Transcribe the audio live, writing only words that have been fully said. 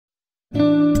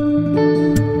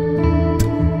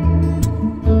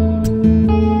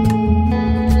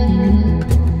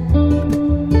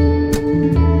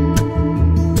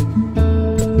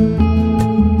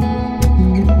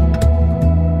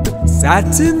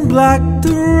satin black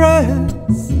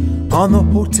dress on the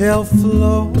hotel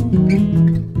floor.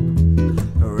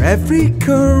 Her every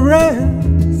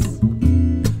caress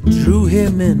drew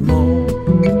him in more.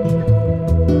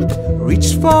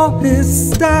 Reached for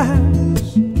his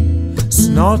stash,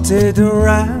 snorted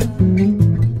around,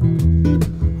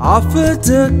 offered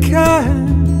her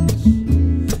cash.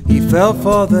 He fell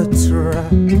for the trap.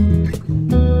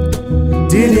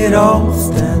 Did it all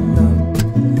stand up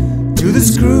to the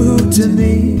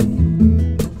scrutiny?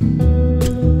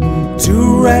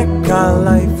 To wreck our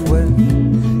life with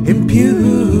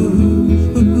impunity.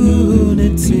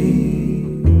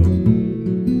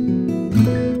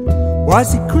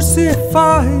 Was he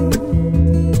crucified?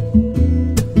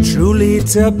 Truly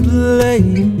to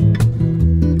blame,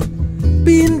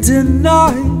 being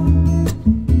denied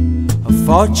of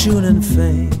fortune and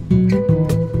fame.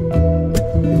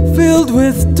 Filled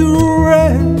with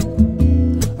dread,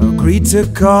 agreed to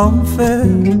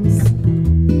confess,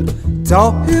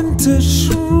 taught him to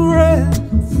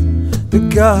shreds the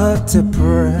gut to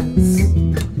press.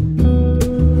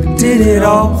 Did it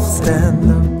all stand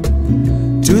up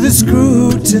to the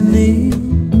scrutiny?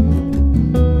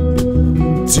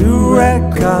 To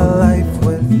wreck our life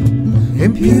with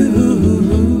impunity.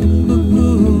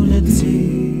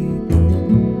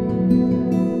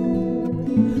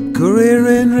 Career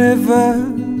in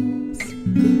reverse,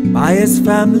 by his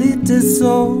family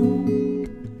disowned,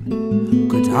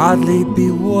 could hardly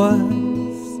be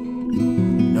worse,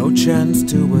 no chance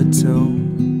to atone.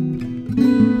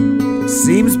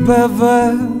 Seems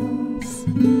perverse,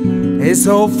 his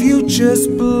whole future's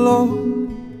blown.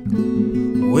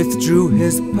 Withdrew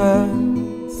his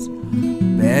purse,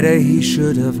 better he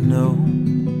should have known.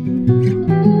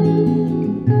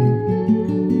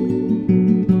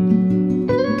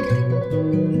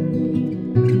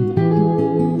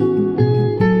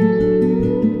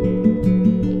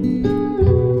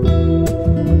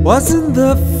 Wasn't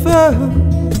the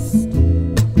first,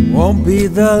 won't be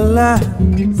the last.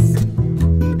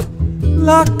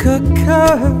 Like a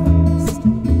curse,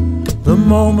 the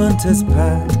moment has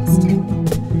passed.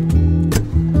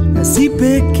 As he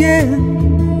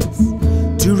begins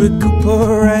to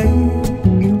recuperate,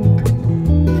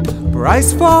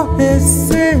 price for his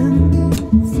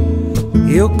sins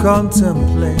he'll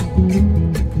contemplate.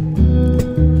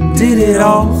 Did it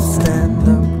all stand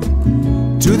up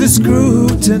to the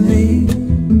scrutiny?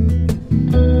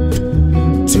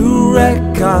 To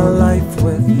wreck our life